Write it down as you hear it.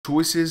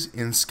Choices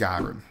in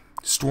Skyrim: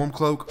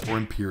 Stormcloak or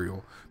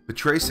Imperial,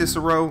 betray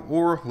Cicero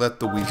or let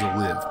the weasel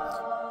live.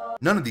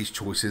 None of these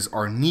choices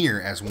are near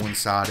as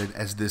one-sided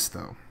as this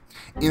though.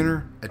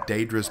 Enter a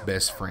Daedra's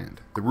best friend,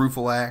 the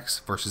Rueful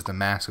Axe versus the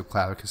Masque of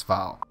Clavicus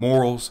Vile.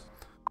 Morals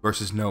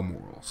versus no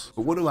morals.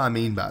 But what do I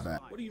mean by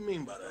that? What do you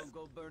mean by that?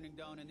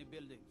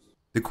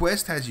 The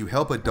quest has you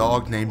help a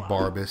dog named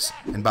Barbas,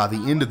 and by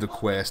the end of the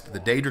quest, the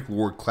Daedric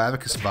Lord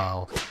Clavicus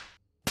Vile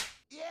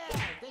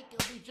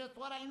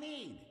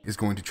is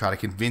going to try to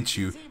convince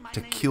you to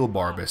kill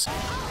Barbas.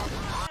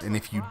 And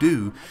if you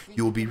do,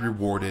 you will be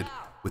rewarded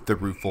with the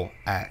Rueful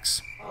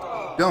Axe.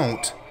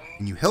 Don't,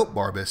 and you help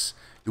Barbas,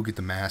 you'll get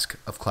the Masque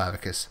of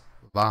Clavicus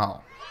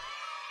Vile.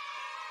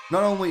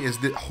 Not only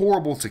is it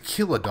horrible to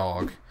kill a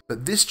dog,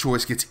 but this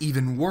choice gets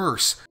even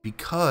worse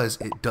because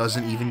it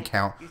doesn't even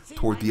count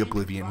toward the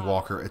Oblivion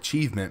Walker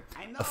achievement,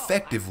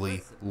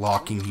 effectively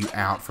locking you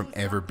out from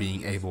ever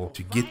being able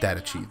to get that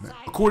achievement.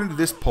 According to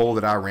this poll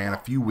that I ran a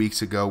few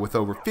weeks ago with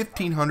over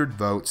 1,500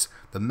 votes,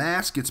 the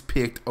Masque gets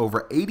picked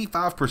over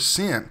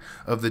 85%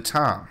 of the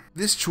time.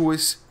 This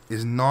choice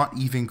is not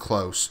even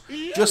close,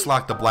 just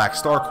like the Black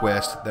Star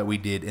quest that we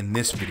did in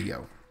this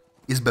video.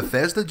 Is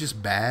Bethesda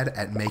just bad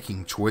at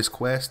making choice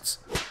quests?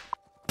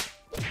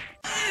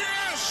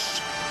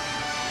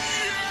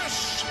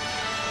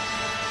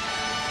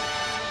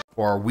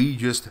 Or are we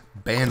just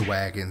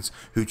bandwagons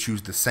who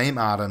choose the same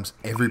items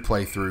every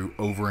playthrough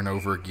over and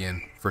over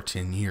again for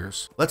 10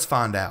 years? Let's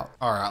find out.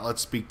 Alright,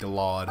 let's speak to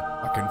Laud.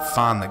 I can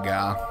find the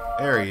guy.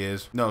 There he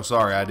is. No,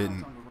 sorry, I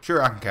didn't.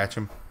 Sure, I can catch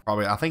him.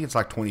 Probably, I think it's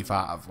like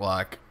 25.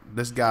 Like,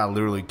 this guy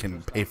literally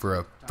can pay for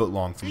a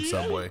footlong from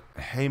Subway.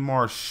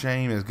 Haymar's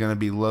Shame is going to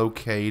be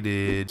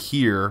located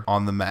here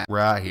on the map.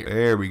 Right here.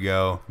 There we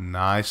go.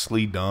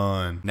 Nicely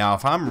done. Now,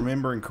 if I'm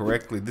remembering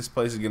correctly, this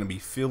place is going to be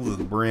filled to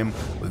the brim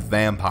with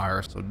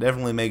vampires. So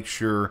definitely make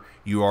sure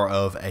you are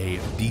of a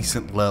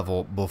decent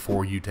level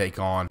before you take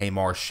on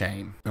Haymar's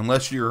Shame.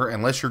 Unless you're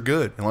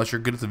good. Unless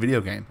you're good at the video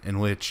game. In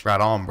which,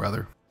 right on,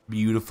 brother.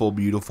 Beautiful,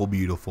 beautiful,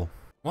 beautiful.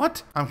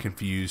 What? I'm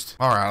confused.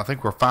 Alright, I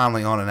think we're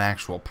finally on an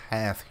actual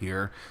path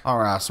here.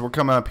 Alright, so we're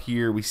coming up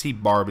here. We see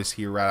Barbas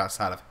here right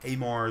outside of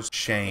Haymar's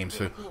Shame.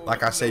 So,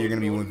 like I said, you're going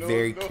to be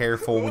very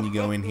careful when you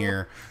go in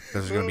here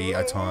because there's going to be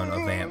a ton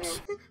of vamps.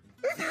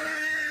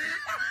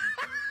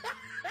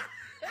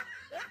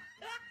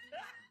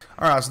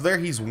 Alright, so there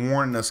he's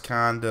warning us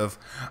kind of,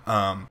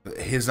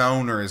 his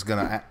owner is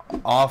going to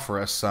offer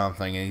us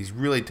something, and he's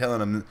really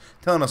telling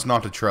us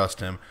not to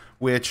trust him,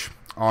 which,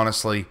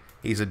 honestly,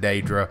 he's a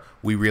Daedra.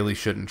 We really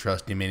shouldn't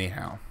trust him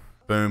anyhow.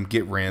 Boom,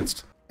 get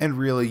rinsed. And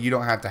really, you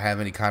don't have to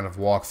have any kind of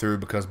walkthrough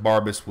because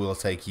Barbas will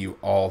take you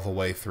all the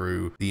way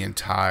through the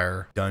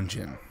entire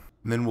dungeon.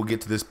 And then we'll get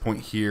to this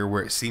point here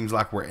where it seems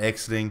like we're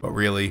exiting, but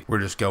really, we're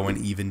just going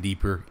even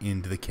deeper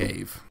into the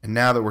cave. And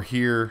now that we're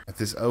here at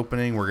this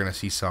opening, we're going to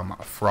see some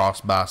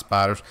frostbite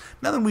spiders.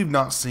 Nothing we've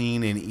not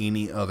seen in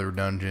any other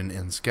dungeon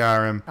in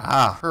Skyrim.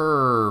 Ah,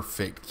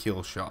 perfect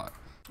kill shot.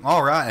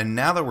 Alright, and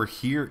now that we're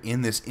here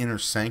in this inner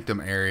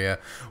sanctum area,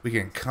 we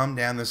can come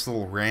down this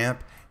little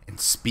ramp and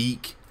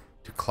speak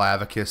to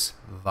Clavicus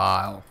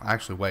Vile.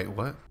 Actually, wait,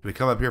 what? Do we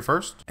come up here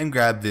first? And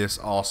grab this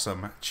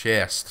awesome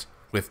chest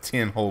with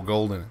 10 whole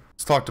gold in it.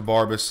 Let's talk to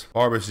Barbas.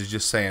 Barbas is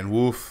just saying,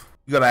 woof.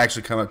 You gotta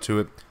actually come up to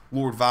it.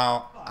 Lord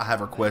Vile, I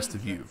have a request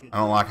of you. I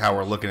don't like how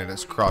we're looking at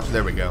his crotch.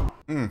 There we go.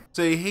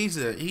 See, he's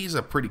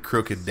a pretty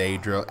crooked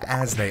Daedra,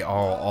 as they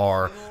all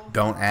are.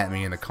 Don't at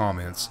me in the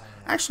comments.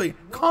 Actually,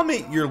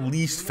 comment your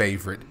least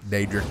favorite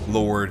Daedric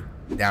Lord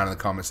down in the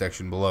comment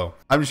section below.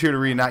 I'm just here to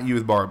reunite you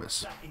with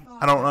Barbas.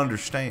 I don't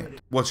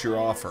understand. What's your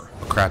offer?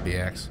 A crappy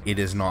axe. It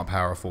is not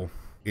powerful.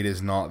 It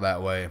is not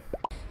that way.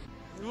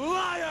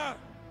 Liar!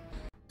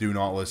 Do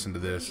not listen to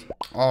this.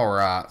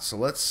 Alright, so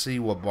let's see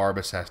what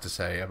Barbas has to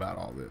say about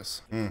all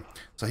this.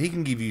 So he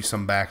can give you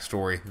some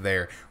backstory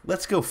there.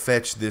 Let's go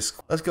fetch this.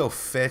 Let's go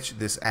fetch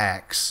this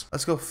axe.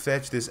 Let's go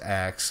fetch this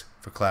axe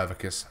for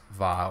Clavicus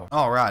Vile.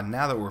 Alright,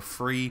 now that we're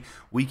free,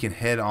 we can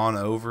head on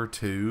over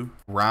to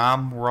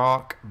Rime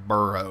Rock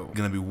Burrow.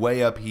 Gonna be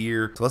way up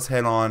here, so let's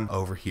head on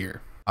over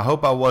here. I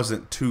hope I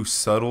wasn't too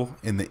subtle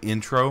in the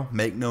intro.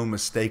 Make no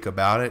mistake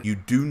about it. You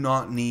do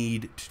not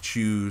need to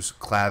choose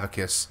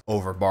Clavicus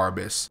over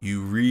Barbas.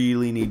 You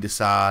really need to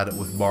side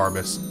with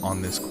Barbas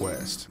on this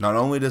quest. Not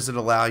only does it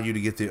allow you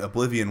to get the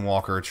Oblivion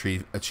Walker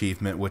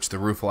achievement, which the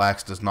Rueful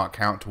Axe does not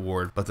count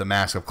toward, but the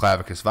Masque of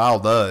Clavicus Vile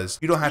does.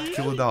 You don't have to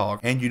kill a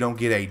dog, and you don't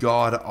get a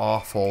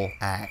god-awful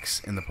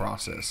axe in the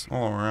process.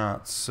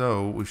 Alright,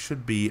 so we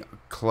should be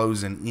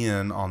closing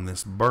in on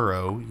this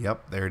burrow.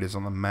 Yep, there it is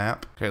on the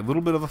map. Okay, a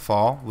little bit of a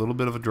fall. A little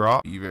bit of a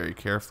drop. Be very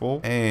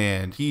careful.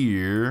 And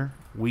here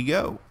we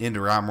go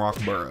into Rime Rock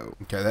Burrow.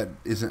 Okay, that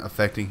isn't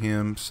affecting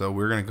him, so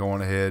we're gonna go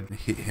on ahead and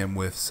hit him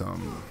with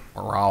some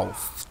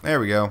Rolf. There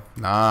we go.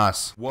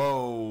 Nice.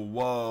 Whoa,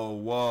 whoa,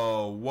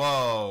 whoa,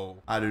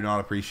 whoa. I do not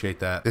appreciate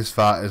that. This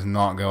fight is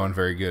not going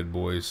very good,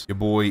 boys. Your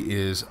boy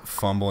is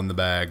fumbling the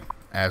bag.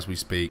 as we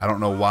speak. I don't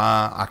know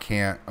why I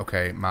can't.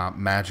 Okay, my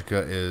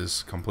Magicka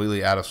is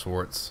completely out of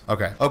sorts.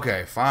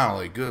 Okay,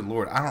 finally. Good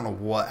lord. I don't know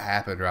what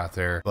happened right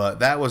there, but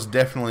that was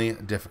definitely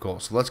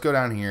difficult. So let's go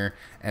down here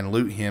and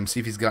loot him, see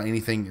if he's got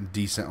anything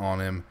decent on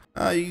him.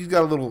 He's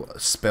got a little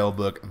spell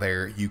book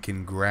there you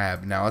can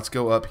grab. Now let's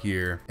go up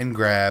here and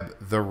grab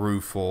the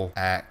Rueful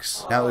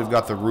Axe. Now that we've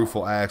got the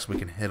Rueful Axe, we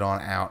can head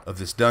on out of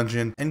this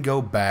dungeon and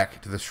go back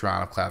to the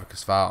Shrine of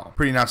Clavicus Vile.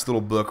 Pretty nice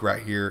little book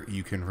right here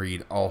you can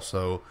read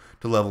also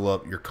to level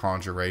up your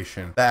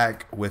conjuration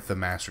back with the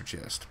Master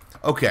Chest.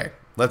 Okay,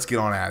 let's get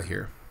on out of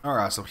here.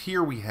 Alright, so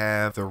here we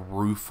have the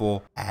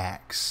Rueful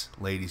Axe,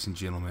 ladies and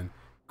gentlemen.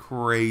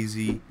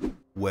 Crazy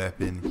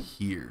weapon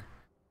here.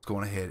 Let's go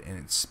on ahead and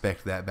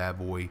inspect that bad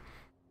boy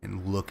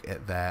and look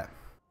at that.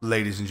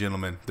 Ladies and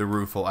gentlemen, the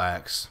Rueful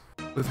Axe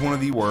with one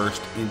of the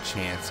worst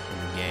enchants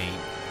in the game.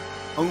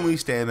 Only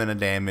stamina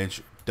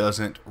damage,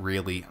 doesn't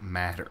really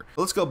matter.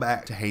 Let's go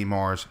back to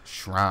Haymar's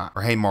Shrine,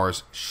 or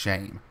Haymar's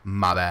Shame.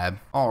 My bad.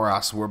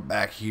 Alright, so we're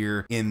back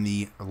here in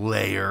the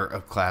lair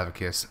of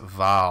Clavicus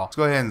Vile. Let's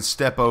go ahead and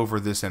step over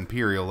this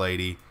Imperial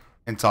lady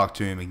and talk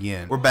to him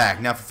again. We're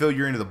back. Now fulfill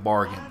your end of the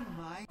bargain.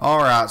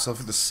 Alright, so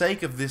for the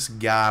sake of this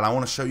guide, I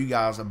want to show you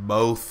guys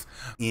both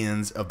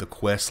ends of the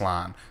quest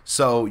line.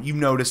 So you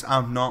notice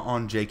I'm not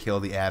on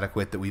JKL the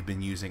Adequate that we've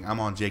been using. I'm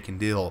on Jake and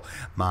Dill,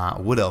 my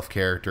Wood Elf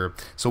character.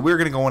 So we're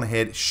going to go on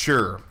ahead.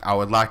 Sure, I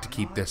would like to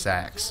keep this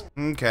axe.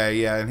 Okay,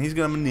 yeah, and he's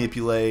going to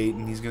manipulate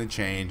and he's going to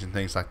change and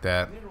things like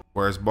that.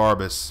 Where's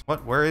Barbas?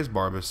 What? Where is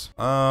Barbas?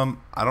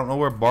 I don't know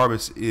where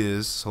Barbas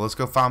is. So let's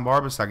go find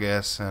Barbas, I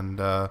guess, and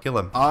kill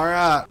him.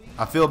 Alright,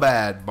 I feel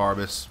bad,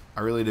 Barbas.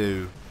 I really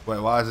do. Wait,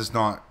 why is this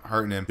not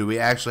hurting him? Do we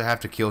actually have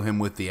to kill him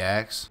with the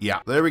axe? Yeah,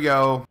 there we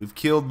go. We've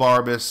killed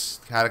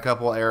Barbas, had a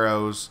couple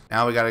arrows.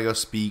 Now we gotta go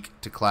speak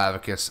to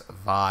Clavicus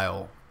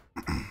Vile.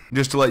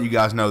 Just to let you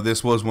guys know,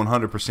 this was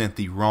 100%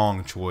 the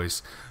wrong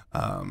choice.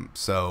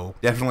 So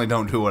definitely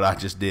don't do what I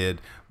just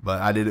did,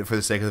 but I did it for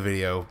the sake of the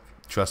video.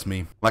 Trust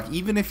me. Like,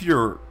 even if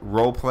you're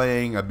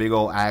role-playing a big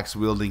old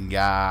axe-wielding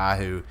guy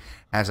who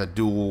has a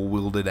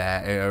dual-wielded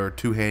or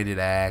two-handed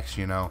axe,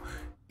 you know,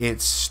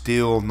 it's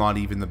still not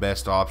even the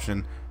best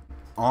option.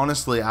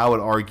 Honestly, I would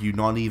argue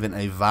not even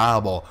a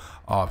viable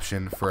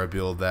option for a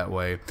build that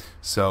way.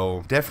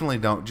 So definitely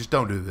don't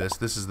do this.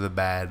 This is a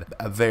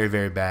very,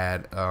 very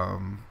bad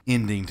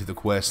ending to the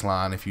quest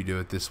line if you do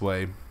it this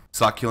way.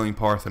 It's like killing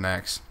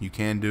Parthenax. You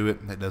can do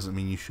it. That doesn't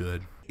mean you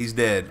should. He's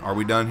dead. Are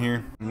we done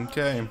here?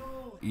 Okay.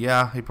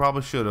 Yeah, he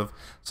probably should have.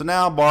 So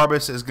now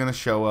Barbas is going to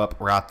show up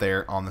right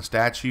there on the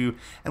statue,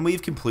 and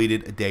we've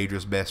completed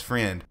Daedra's best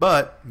friend.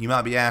 But you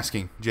might be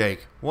asking,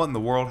 Jake, what in the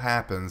world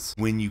happens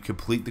when you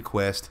complete the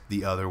quest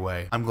the other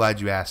way? I'm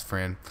glad you asked,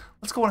 friend.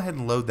 Let's go on ahead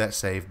and load that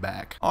save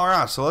back.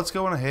 Alright, so let's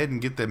go on ahead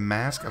and get the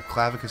Masque of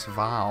Clavicus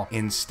Vile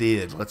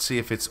instead. Let's see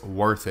if it's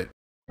worth it.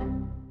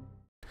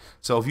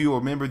 So if you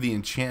remember, the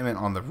enchantment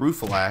on the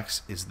Rueful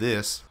Axe is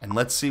this, and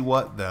let's see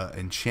what the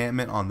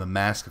enchantment on the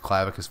Masque of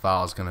Clavicus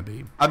Vile is going to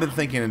be. I've been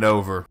thinking it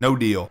over. No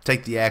deal.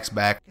 Take the axe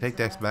back. Take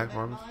the axe back,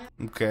 Barbas.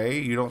 Okay,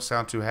 you don't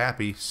sound too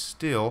happy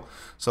still.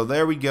 So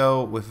there we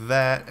go with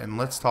that, and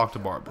let's talk to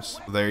Barbas.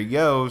 There he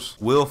goes,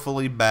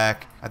 willfully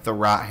back at the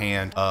right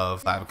hand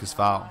of Clavicus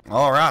Vile.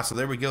 Alright, so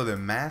there we go. The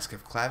Masque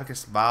of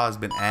Clavicus Vile has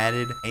been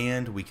added,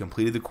 and we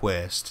completed the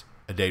quest.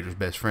 Daedra's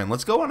best friend.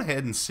 Let's go on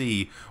ahead and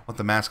see what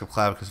the Masque of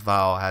Clavicus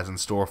Vile has in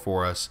store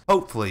for us.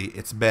 Hopefully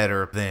it's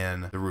better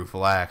than the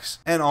Rueful Axe.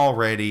 And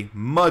already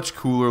much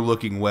cooler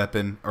looking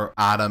weapon or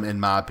item in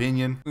my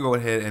opinion. We'll go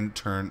ahead and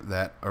turn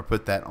that or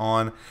put that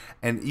on,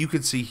 and you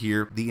can see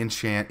here the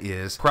enchant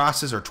is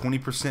prices are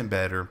 20%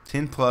 better,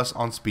 10 plus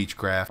on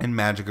Speechcraft, and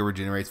Magicka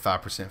regenerates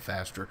 5%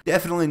 faster.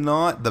 Definitely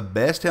not the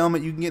best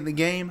helmet you can get in the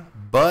game,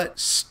 but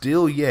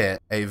still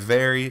yet a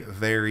very,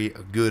 very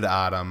good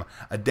item,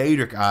 a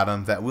Daedric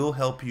item that will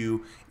help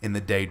you in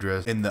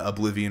the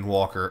Oblivion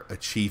Walker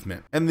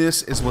achievement. And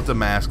this is what the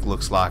mask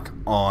looks like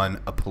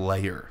on a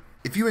player.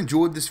 If you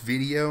enjoyed this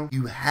video,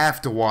 you have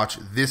to watch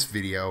this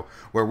video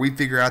where we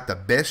figure out the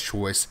best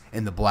choice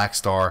in the Black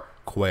Star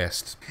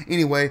quest.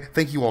 Anyway,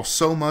 thank you all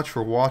so much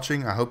for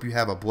watching. I hope you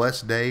have a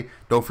blessed day.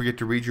 Don't forget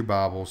to read your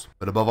Bibles.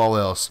 But above all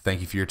else, thank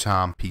you for your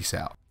time. Peace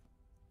out.